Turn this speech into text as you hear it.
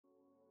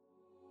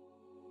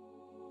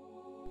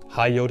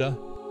Hi, Yoda.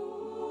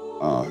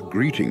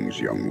 Greetings,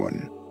 young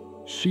one.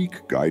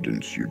 Seek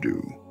guidance you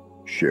do.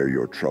 Share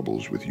your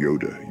troubles with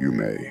Yoda, you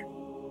may.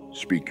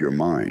 Speak your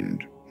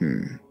mind,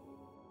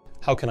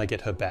 How can I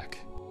get her back?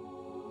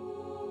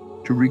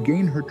 To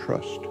regain her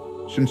trust,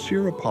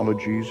 sincere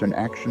apologies and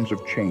actions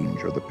of change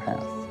are the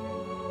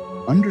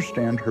path.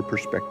 Understand her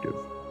perspective,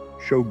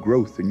 show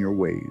growth in your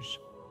ways,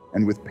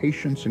 and with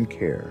patience and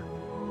care,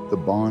 the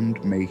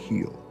bond may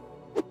heal.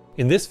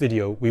 In this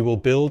video, we will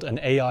build an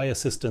AI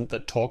assistant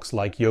that talks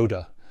like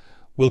Yoda.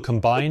 We'll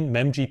combine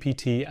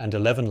MemGPT and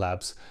 11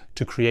 Labs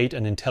to create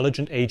an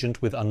intelligent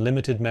agent with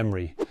unlimited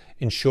memory,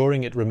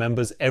 ensuring it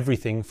remembers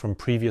everything from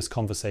previous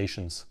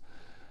conversations.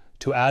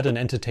 To add an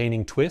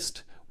entertaining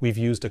twist, we've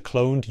used a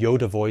cloned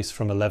Yoda voice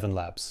from 11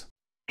 Labs.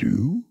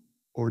 Do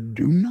or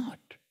do not.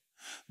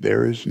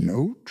 There is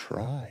no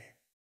try.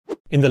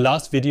 In the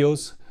last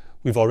videos,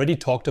 we've already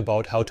talked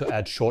about how to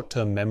add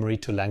short-term memory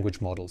to language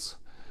models.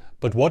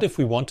 But what if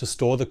we want to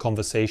store the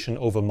conversation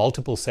over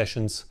multiple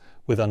sessions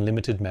with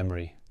unlimited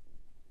memory?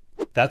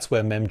 That's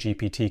where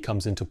MemGPT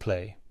comes into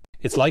play.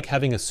 It's like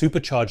having a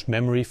supercharged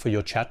memory for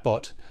your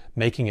chatbot,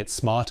 making it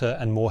smarter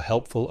and more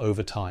helpful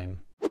over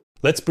time.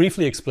 Let's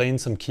briefly explain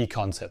some key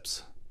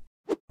concepts.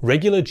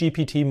 Regular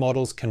GPT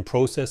models can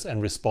process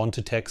and respond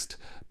to text,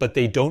 but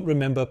they don't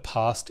remember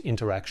past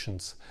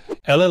interactions.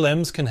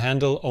 LLMs can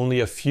handle only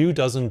a few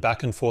dozen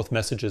back and forth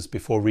messages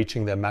before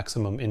reaching their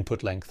maximum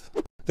input length.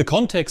 The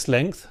context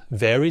length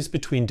varies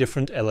between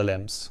different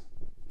LLMs.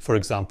 For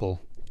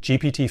example,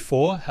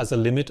 GPT-4 has a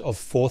limit of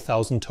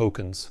 4,000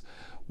 tokens,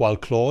 while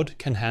Claude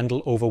can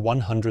handle over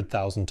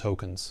 100,000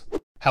 tokens.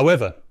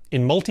 However,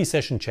 in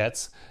multi-session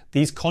chats,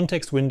 these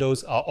context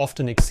windows are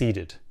often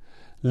exceeded,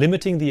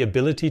 limiting the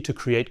ability to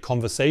create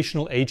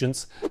conversational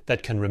agents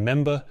that can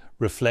remember,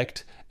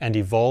 reflect, and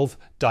evolve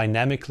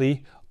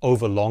dynamically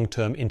over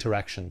long-term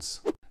interactions.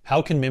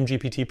 How can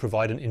MemGPT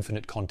provide an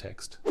infinite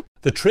context?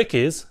 The trick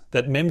is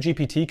that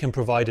MemGPT can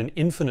provide an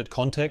infinite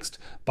context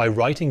by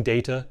writing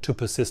data to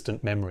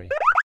persistent memory.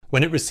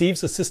 When it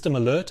receives a system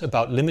alert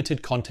about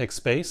limited context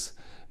space,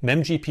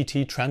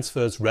 MemGPT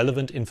transfers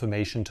relevant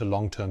information to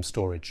long-term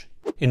storage.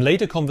 In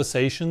later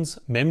conversations,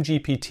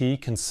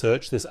 MemGPT can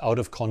search this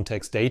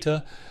out-of-context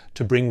data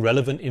to bring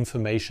relevant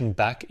information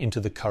back into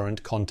the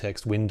current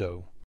context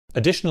window.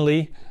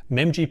 Additionally,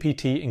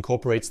 MemGPT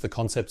incorporates the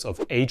concepts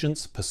of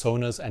agents,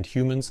 personas, and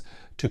humans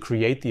to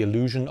create the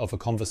illusion of a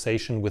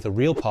conversation with a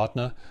real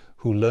partner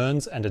who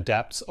learns and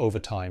adapts over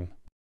time.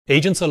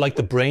 Agents are like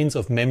the brains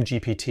of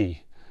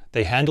MemGPT.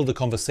 They handle the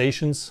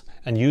conversations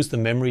and use the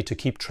memory to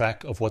keep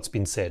track of what's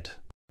been said.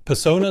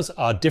 Personas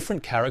are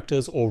different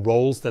characters or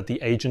roles that the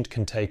agent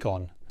can take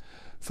on.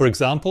 For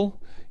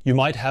example, you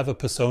might have a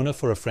persona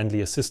for a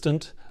friendly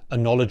assistant, a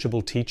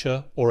knowledgeable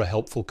teacher, or a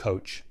helpful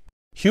coach.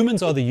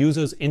 Humans are the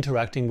users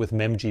interacting with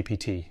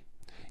MemGPT.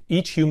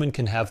 Each human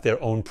can have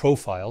their own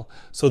profile,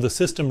 so the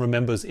system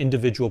remembers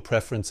individual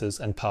preferences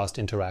and past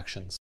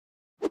interactions.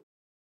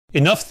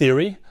 Enough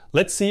theory,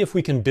 let's see if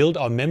we can build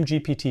our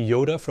MemGPT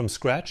Yoda from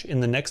scratch in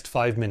the next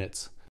 5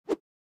 minutes.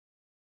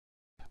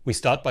 We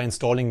start by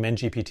installing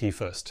MemGPT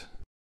first.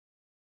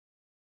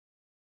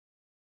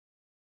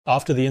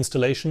 After the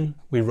installation,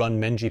 we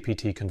run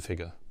MemGPT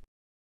configure.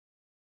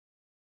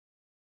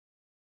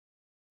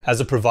 As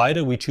a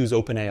provider, we choose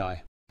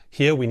OpenAI.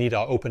 Here we need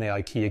our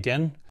OpenAI key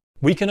again.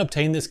 We can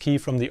obtain this key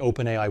from the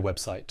OpenAI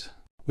website.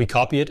 We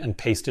copy it and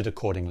paste it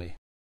accordingly.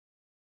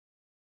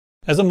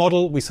 As a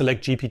model, we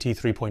select GPT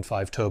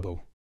 3.5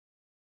 Turbo.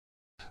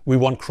 We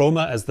want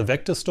Chroma as the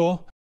vector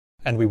store,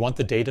 and we want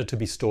the data to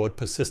be stored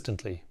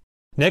persistently.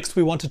 Next,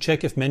 we want to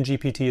check if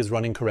MemGPT is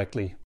running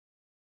correctly.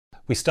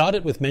 We start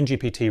it with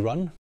MemGPT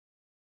run.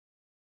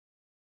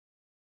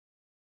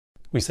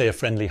 We say a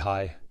friendly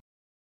hi.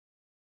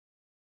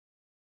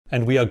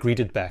 And we are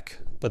greeted back,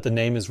 but the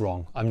name is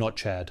wrong. I'm not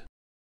Chad.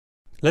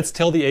 Let's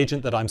tell the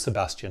agent that I'm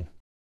Sebastian.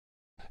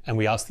 And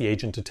we ask the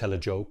agent to tell a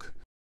joke.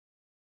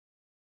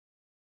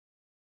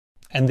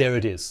 And there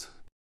it is.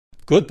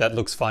 Good, that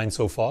looks fine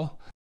so far.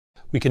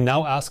 We can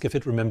now ask if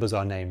it remembers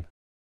our name.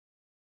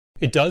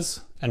 It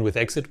does, and with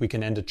exit we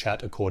can end a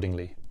chat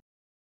accordingly.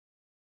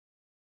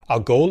 Our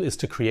goal is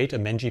to create a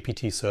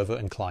MemGPT server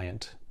and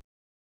client.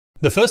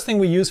 The first thing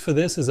we use for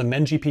this is a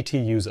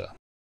MemGPT user.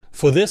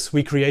 For this,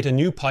 we create a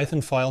new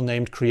Python file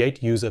named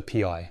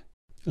create_user_pi.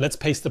 Let's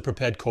paste the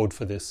prepared code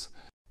for this.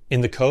 In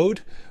the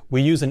code,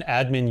 we use an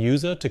admin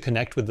user to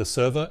connect with the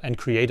server and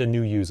create a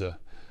new user.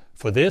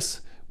 For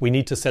this, we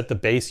need to set the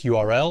base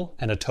URL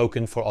and a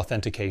token for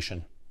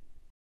authentication.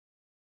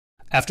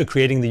 After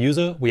creating the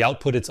user, we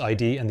output its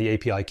ID and the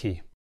API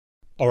key.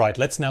 Alright,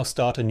 let's now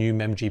start a new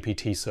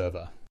MemGPT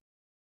server.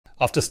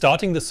 After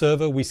starting the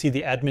server, we see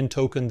the admin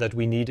token that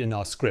we need in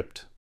our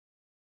script.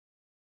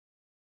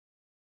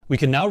 We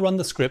can now run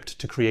the script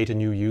to create a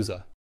new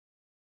user.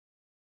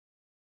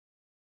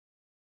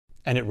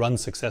 And it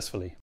runs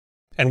successfully.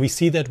 And we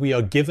see that we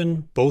are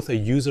given both a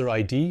user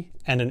ID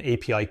and an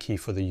API key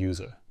for the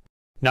user.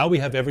 Now we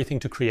have everything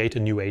to create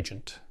a new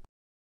agent.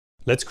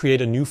 Let's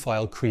create a new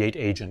file, create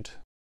agent.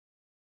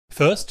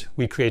 First,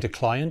 we create a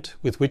client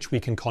with which we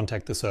can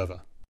contact the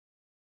server.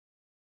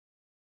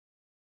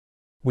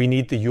 We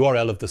need the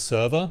URL of the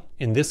server,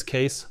 in this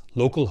case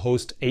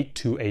localhost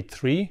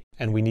 8283,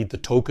 and we need the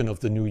token of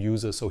the new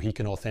user so he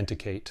can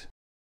authenticate.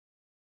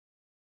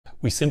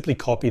 We simply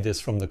copy this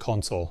from the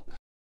console.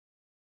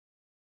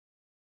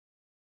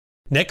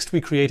 Next,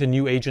 we create a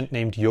new agent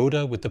named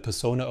Yoda with the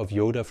persona of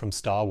Yoda from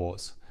Star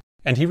Wars.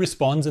 And he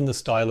responds in the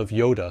style of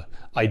Yoda,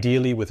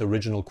 ideally with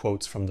original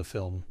quotes from the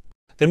film.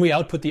 Then we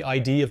output the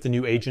ID of the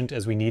new agent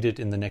as we need it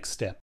in the next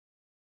step.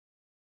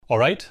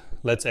 Alright,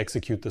 let's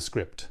execute the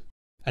script.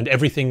 And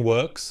everything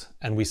works,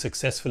 and we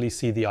successfully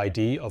see the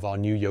ID of our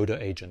new Yoda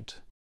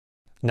agent.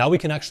 Now we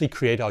can actually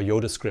create our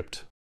Yoda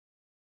script.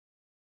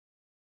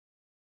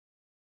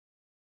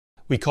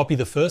 We copy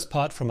the first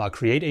part from our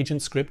create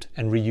agent script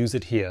and reuse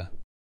it here.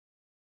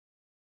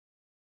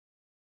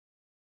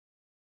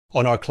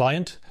 On our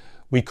client,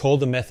 we call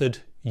the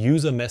method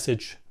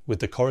userMessage with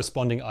the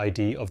corresponding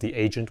ID of the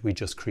agent we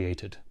just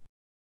created.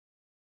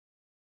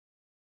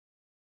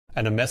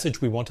 And a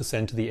message we want to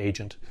send to the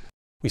agent.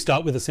 We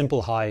start with a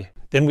simple hi,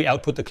 then we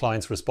output the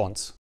client's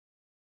response.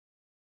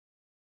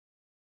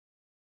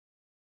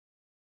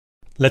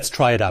 Let's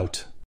try it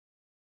out.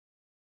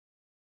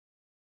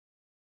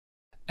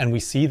 And we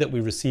see that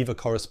we receive a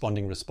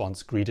corresponding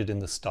response greeted in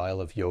the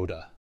style of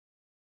Yoda.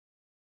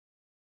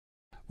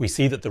 We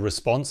see that the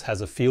response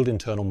has a field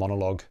internal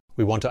monologue.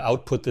 We want to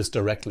output this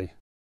directly.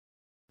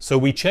 So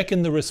we check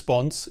in the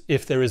response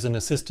if there is an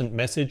assistant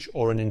message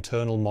or an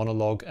internal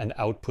monologue and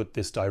output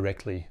this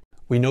directly.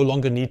 We no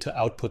longer need to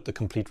output the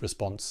complete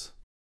response.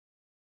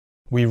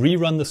 We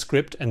rerun the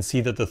script and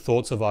see that the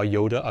thoughts of our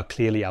Yoda are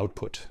clearly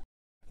output.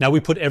 Now we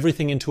put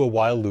everything into a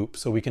while loop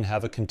so we can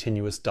have a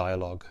continuous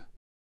dialogue.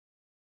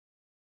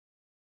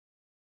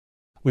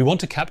 We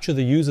want to capture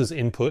the user's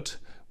input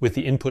with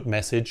the input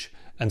message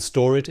and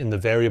store it in the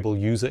variable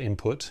user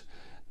input,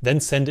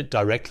 then send it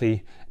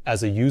directly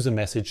as a user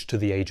message to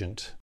the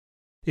agent.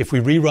 If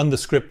we rerun the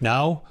script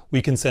now,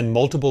 we can send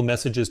multiple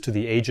messages to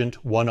the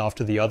agent one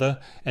after the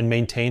other and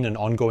maintain an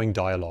ongoing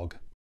dialogue.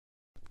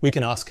 We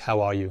can ask,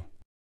 "How are you?"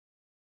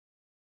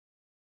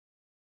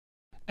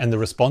 And the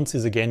response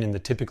is again in the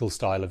typical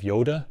style of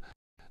Yoda.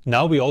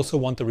 Now we also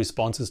want the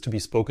responses to be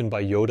spoken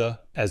by Yoda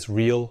as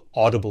real,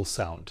 audible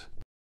sound.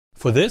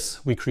 For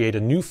this, we create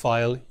a new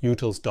file,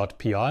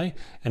 utils.py,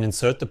 and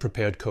insert the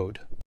prepared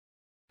code.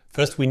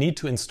 First, we need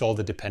to install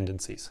the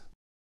dependencies.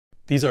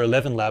 These are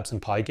 11 labs in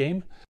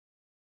Pygame.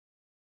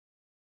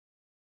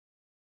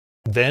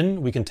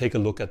 Then we can take a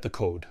look at the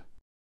code.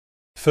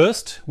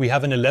 First, we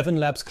have an 11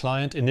 labs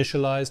client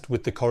initialized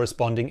with the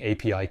corresponding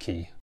API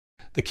key.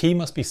 The key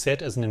must be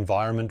set as an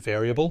environment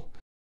variable.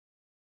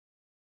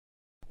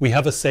 We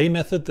have a say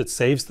method that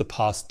saves the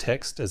parsed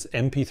text as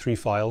MP3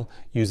 file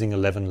using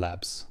 11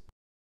 labs.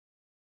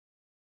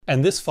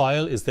 And this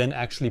file is then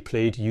actually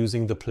played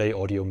using the play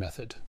audio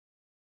method.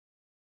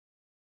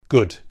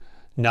 Good.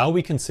 Now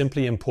we can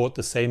simply import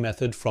the say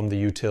method from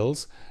the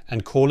utils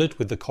and call it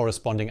with the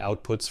corresponding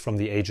outputs from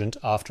the agent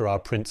after our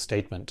print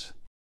statement.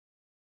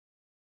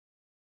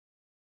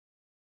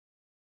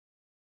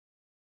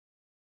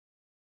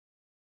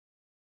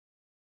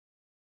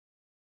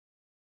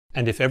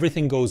 And if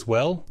everything goes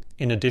well,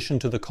 in addition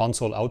to the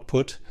console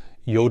output,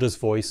 Yoda's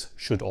voice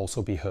should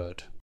also be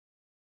heard.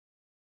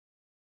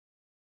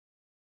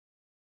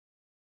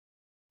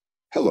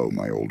 Hello,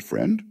 my old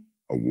friend.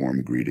 A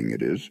warm greeting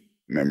it is.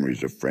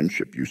 Memories of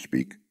friendship you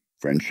speak.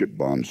 Friendship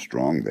bonds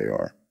strong they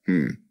are.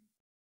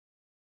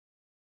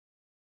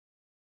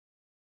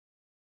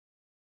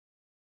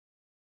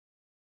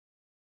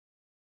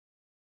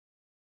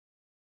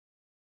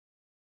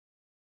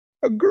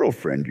 A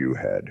girlfriend you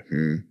had,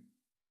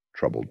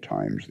 Troubled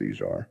times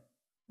these are.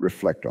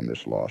 Reflect on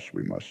this loss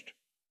we must.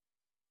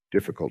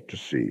 Difficult to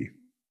see.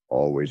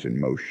 Always in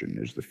motion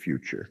is the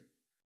future.